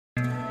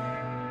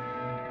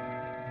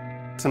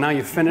So now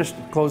you've finished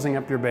closing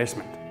up your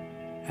basement.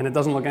 And it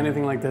doesn't look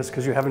anything like this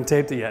because you haven't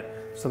taped it yet.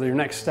 So your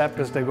next step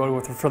is to go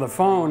for the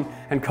phone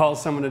and call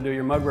someone to do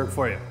your mud work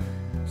for you.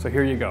 So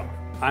here you go.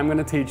 I'm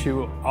gonna teach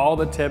you all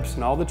the tips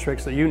and all the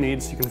tricks that you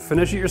need so you can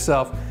finish it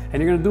yourself,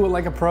 and you're gonna do it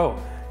like a pro.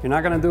 You're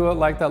not gonna do it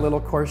like that little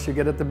course you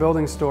get at the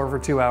building store for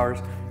 2 hours.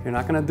 You're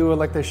not gonna do it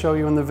like they show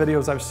you in the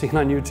videos I've seen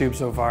on YouTube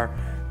so far.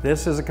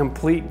 This is a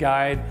complete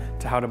guide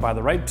to how to buy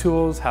the right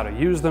tools, how to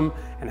use them,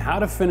 and how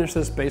to finish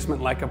this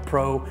basement like a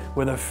pro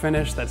with a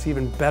finish that's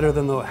even better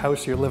than the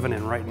house you're living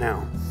in right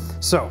now.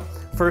 So,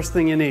 first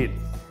thing you need,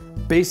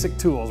 basic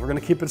tools. We're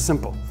gonna keep it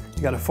simple.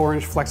 You got a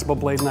 4-inch flexible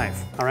blade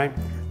knife, all right?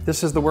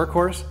 This is the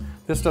workhorse.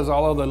 This does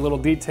all of the little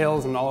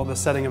details and all of the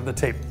setting of the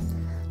tape.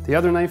 The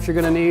other knife you're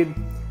gonna need,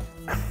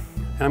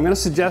 and I'm gonna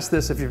suggest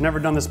this if you've never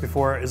done this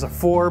before, is a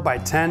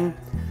 4x10,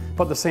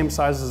 about the same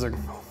size as a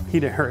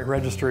heater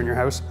register in your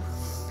house.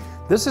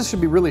 This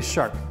should be really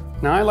sharp.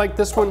 Now I like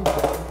this one.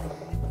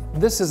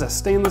 This is a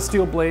stainless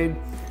steel blade.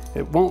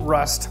 It won't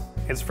rust.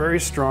 It's very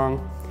strong.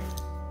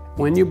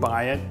 When you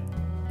buy it,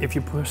 if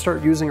you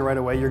start using it right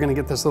away, you're gonna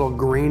get this little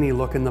grainy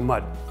look in the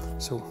mud.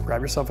 So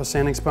grab yourself a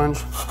sanding sponge,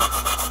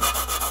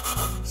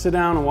 sit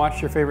down and watch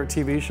your favorite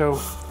TV show,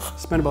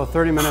 spend about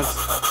 30 minutes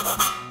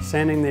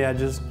sanding the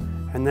edges,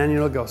 and then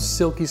it'll go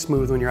silky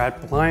smooth when you're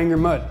applying your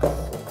mud.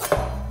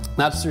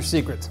 That's your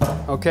secret,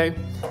 okay?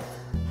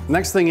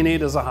 Next thing you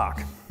need is a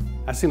hock.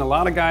 I've seen a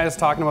lot of guys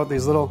talking about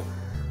these little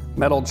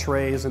metal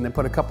trays and they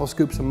put a couple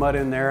scoops of mud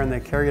in there and they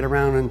carry it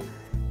around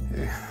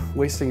and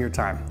wasting your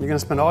time. You're gonna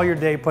spend all your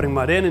day putting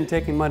mud in and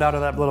taking mud out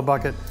of that little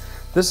bucket.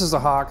 This is a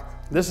hock.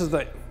 This is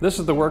the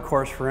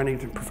workhorse for any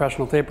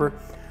professional taper.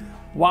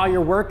 While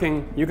you're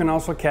working, you can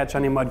also catch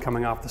any mud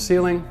coming off the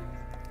ceiling.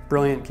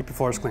 Brilliant, keep your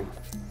floors clean.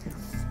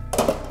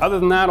 Other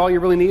than that, all you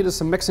really need is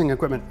some mixing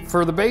equipment.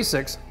 For the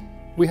basics,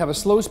 we have a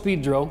slow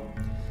speed drill.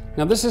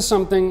 Now this is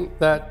something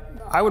that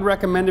I would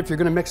recommend if you're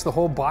gonna mix the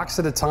whole box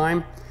at a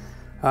time.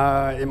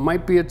 It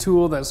might be a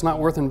tool that's not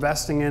worth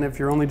investing in if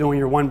you're only doing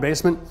your one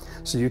basement.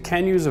 So you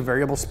can use a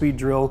variable speed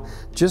drill.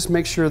 Just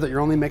make sure that you're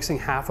only mixing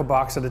half a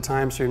box at a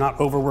time so you're not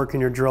overworking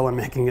your drill and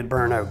making it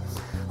burn out.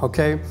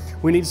 Okay,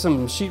 we need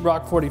some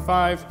sheetrock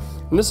 45.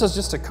 And this is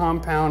just a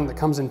compound that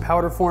comes in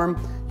powder form.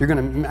 You're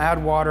gonna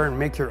add water and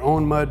make your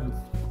own mud.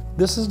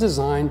 This is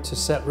designed to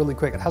set really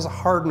quick. It has a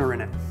hardener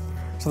in it.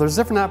 So there's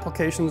different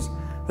applications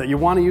that you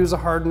want to use a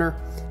hardener,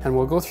 and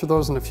we'll go through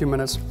those in a few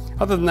minutes.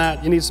 Other than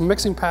that, you need some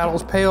mixing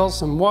paddles, pails,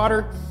 some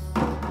water,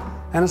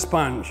 and a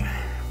sponge.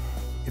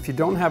 If you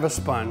don't have a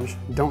sponge,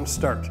 don't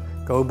start.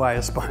 Go buy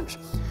a sponge.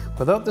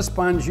 Without the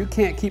sponge, you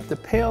can't keep the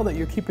pail that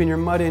you're keeping your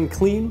mud in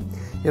clean.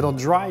 It'll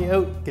dry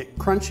out, get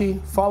crunchy,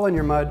 fall in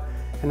your mud,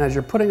 and as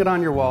you're putting it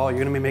on your wall,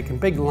 you're gonna be making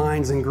big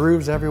lines and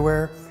grooves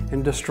everywhere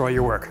and destroy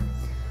your work.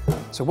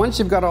 So once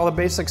you've got all the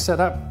basics set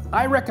up,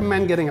 I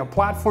recommend getting a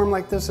platform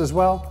like this as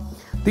well.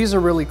 These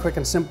are really quick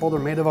and simple. They're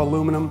made of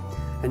aluminum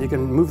and you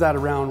can move that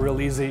around real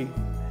easy.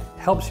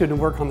 Helps you to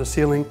work on the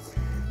ceiling.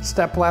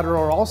 Step ladder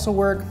will also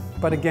work,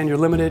 but again, you're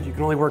limited. You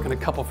can only work in a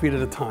couple feet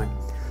at a time.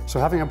 So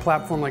having a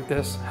platform like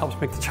this helps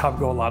make the job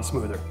go a lot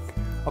smoother.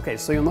 Okay,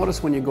 so you'll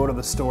notice when you go to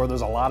the store,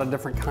 there's a lot of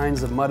different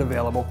kinds of mud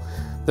available.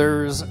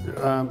 There's,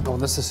 well,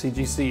 this is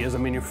CGC as a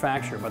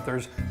manufacturer, but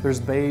there's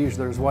beige,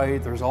 there's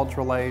white, there's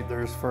ultralight,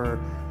 there's for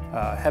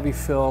heavy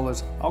fill,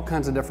 there's all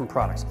kinds of different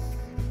products.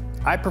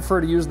 I prefer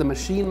to use the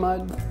machine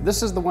mud.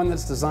 This is the one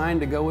that's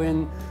designed to go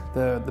in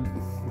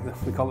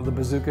we call it the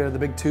bazooka, the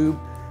big tube,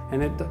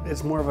 and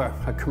it's more of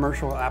a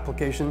commercial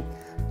application.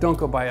 Don't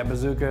go buy a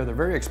bazooka, they're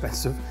very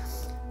expensive,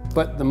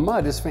 but the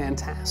mud is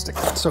fantastic.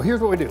 So here's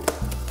what we do.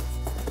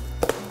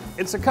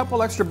 It's a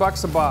couple extra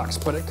bucks a box,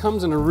 but it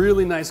comes in a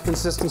really nice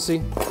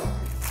consistency.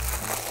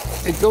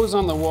 It goes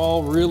on the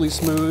wall really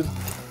smooth.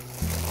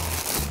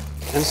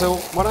 And so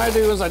what I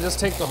do is I just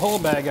take the whole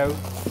bag out,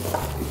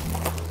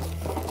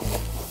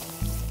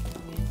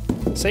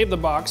 save the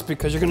box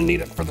because you're gonna need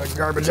it for the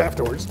garbage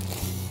afterwards.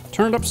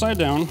 Turn it upside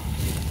down,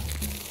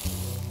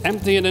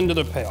 empty it into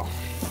the pail.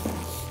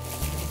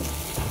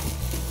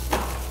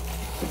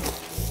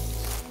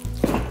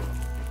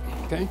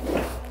 Okay.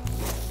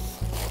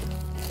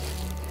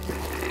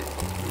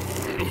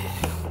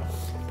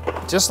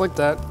 Just like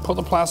that, pull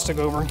the plastic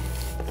over.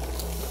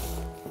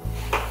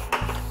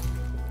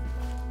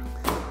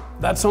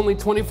 That's only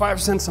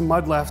 25 cents of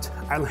mud left.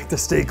 I like to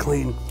stay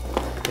clean.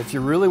 If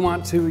you really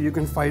want to, you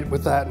can fight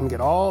with that and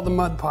get all the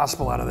mud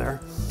possible out of there.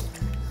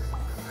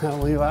 I'll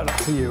leave that up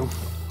to you.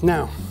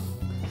 Now,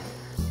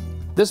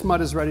 this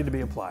mud is ready to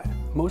be applied.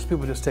 Most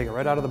people just take it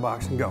right out of the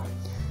box and go.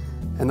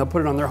 And they'll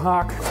put it on their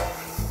hock,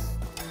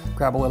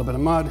 grab a little bit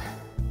of mud.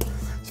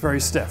 It's very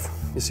stiff.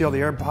 You see all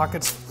the air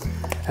pockets?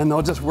 And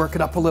they'll just work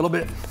it up a little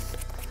bit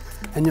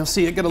and you'll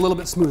see it get a little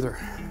bit smoother.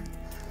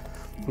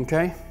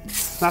 Okay?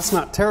 That's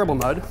not terrible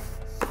mud,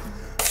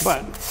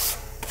 but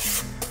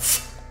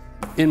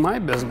in my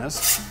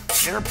business,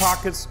 air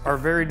pockets are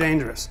very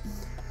dangerous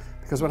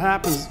because what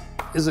happens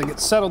is it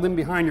gets settled in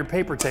behind your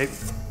paper tape,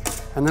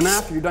 and then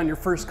after you've done your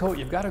first coat,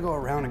 you've got to go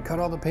around and cut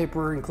all the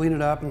paper and clean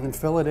it up and then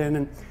fill it in,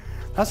 and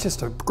that's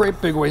just a great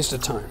big waste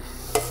of time.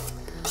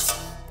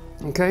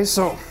 Okay,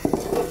 so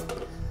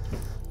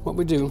what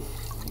we do,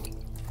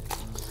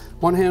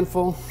 1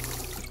 handful,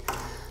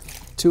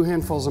 2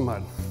 handfuls of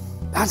mud.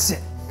 That's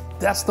it.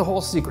 That's the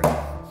whole secret.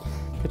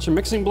 Get your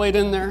mixing blade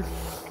in there.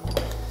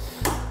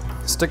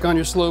 Stick on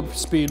your slow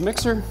speed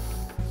mixer.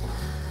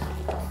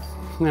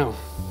 Now,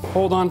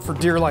 hold on for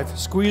dear life.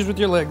 Squeeze with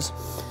your legs.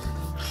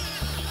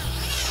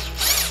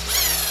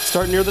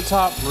 Start near the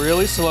top,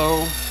 really slow.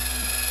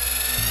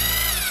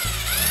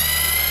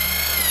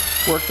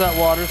 Work that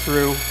water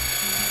through.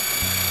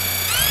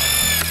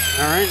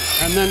 All right,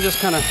 and then just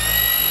kind of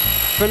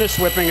finish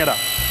whipping it up.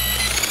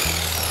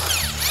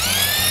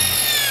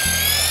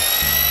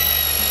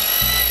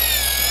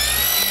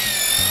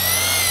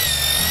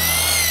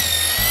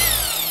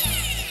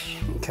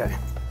 Okay.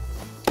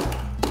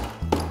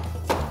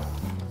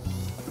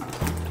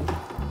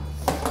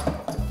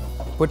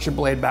 Put your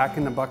blade back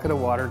in the bucket of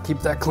water, keep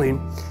that clean.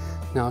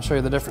 Now I'll show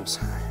you the difference.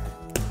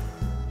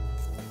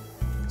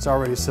 It's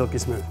already silky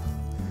smooth.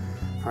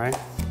 All right,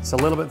 it's a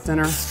little bit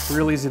thinner,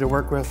 real easy to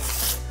work with,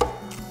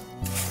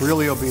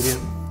 really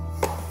obedient.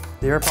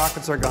 The air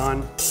pockets are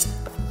gone.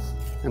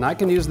 And I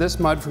can use this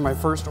mud for my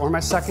first or my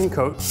second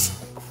coat,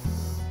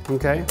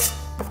 okay?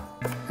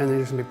 And they're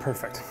just gonna be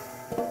perfect.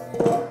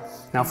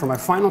 Now for my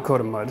final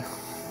coat of mud,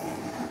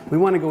 we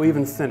wanna go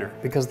even thinner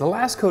because the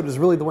last coat is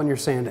really the one you're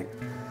sanding.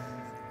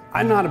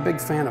 I'm not a big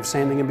fan of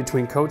sanding in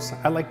between coats.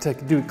 I like to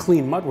do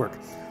clean mud work.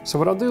 So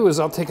what I'll do is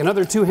I'll take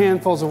another 2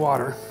 handfuls of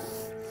water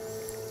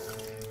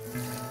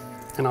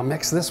and I'll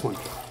mix this one.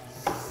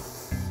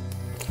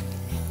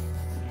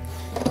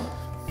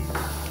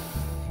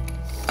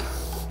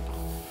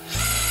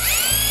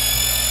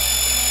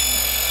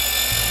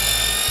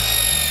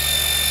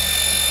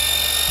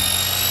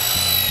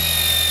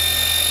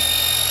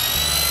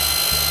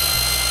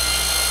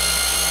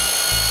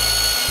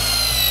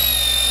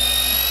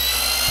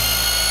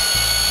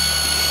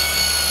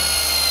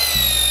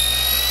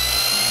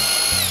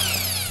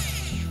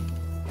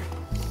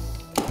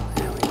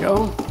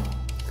 Go.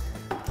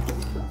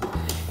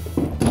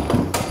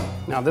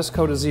 Now this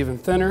coat is even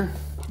thinner,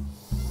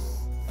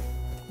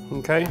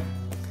 okay?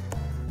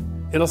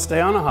 It'll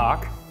stay on a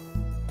hawk,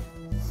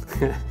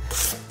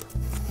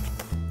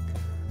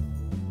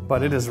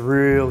 but it is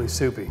really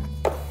soupy.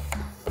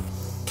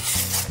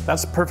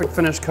 That's a perfect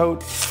finished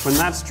coat. When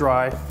that's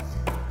dry,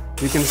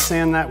 you can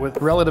sand that with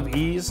relative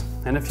ease,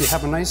 and if you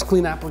have a nice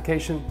clean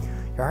application,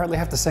 you hardly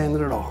have to sand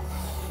it at all.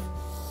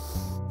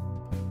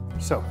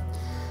 So,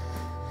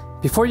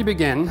 before you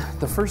begin,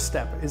 the first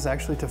step is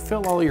actually to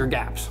fill all your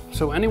gaps.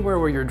 So anywhere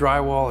where your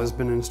drywall has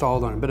been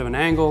installed on a bit of an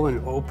angle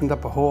and opened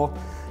up a hole,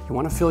 you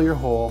want to fill your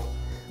hole.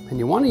 And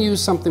you want to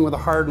use something with a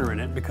hardener in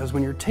it because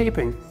when you're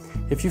taping,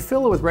 if you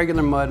fill it with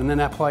regular mud and then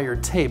apply your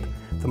tape,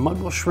 the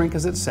mud will shrink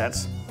as it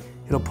sets,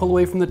 it'll pull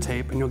away from the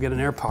tape and you'll get an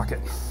air pocket.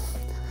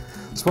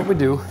 So what we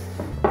do,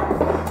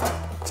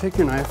 take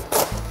your knife.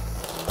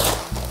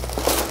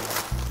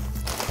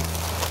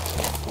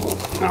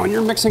 Now when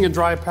you're mixing a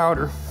dry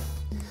powder,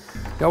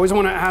 you always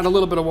want to add a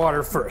little bit of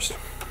water first.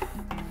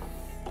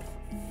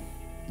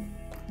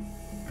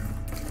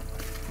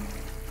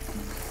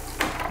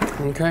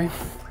 Okay,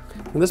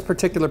 in this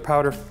particular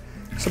powder,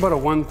 it's about a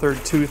 1/3,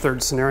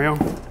 2/3 scenario.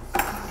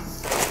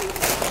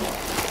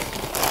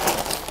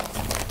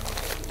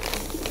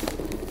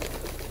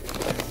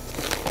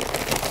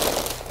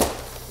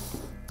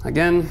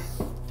 Again,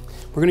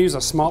 we're going to use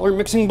a smaller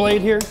mixing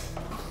blade here.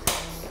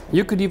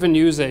 You could even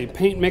use a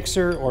paint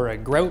mixer or a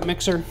grout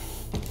mixer.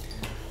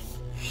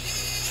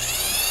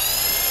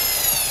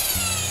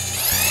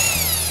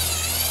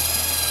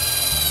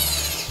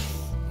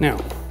 Now,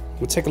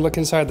 we'll take a look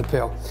inside the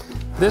pail.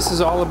 This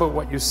is all about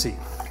what you see.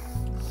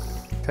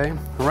 Okay,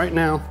 right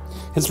now,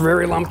 it's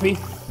very lumpy.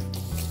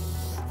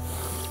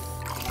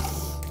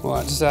 Well,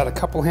 I just add a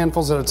couple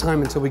handfuls at a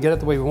time until we get it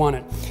the way we want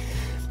it.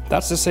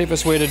 That's the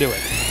safest way to do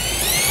it.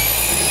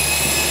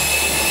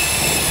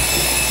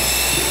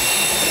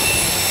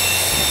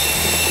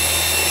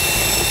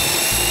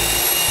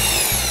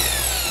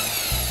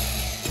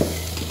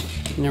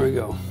 And there we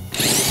go.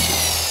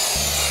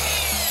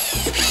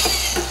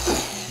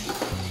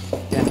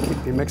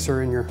 Your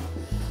mixer in your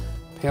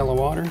pail of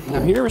water. Now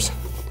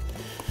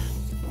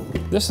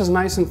this is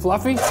nice and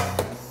fluffy,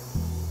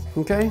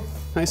 okay?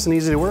 Nice and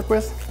easy to work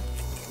with.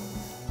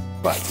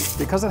 But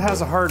because it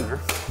has a hardener,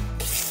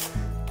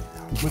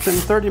 within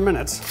 30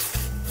 minutes,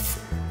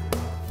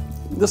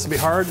 this will be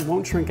hard, it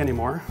won't shrink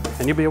anymore,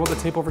 and you'll be able to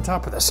tape over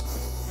top of this.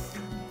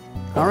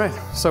 All right,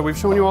 so we've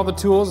shown you all the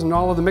tools and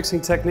all of the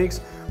mixing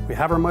techniques. We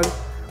have our mud,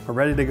 we're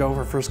ready to go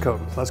for first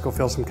coat. Let's go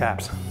fill some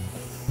caps.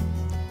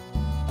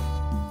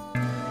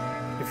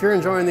 If you're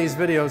enjoying these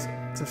videos,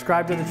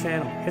 subscribe to the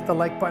channel, hit the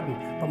like button,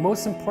 but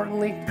most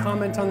importantly,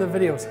 comment on the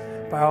videos.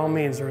 By all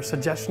means, or a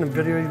suggestion of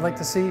video you'd like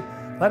to see,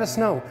 let us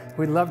know.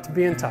 We'd love to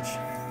be in touch.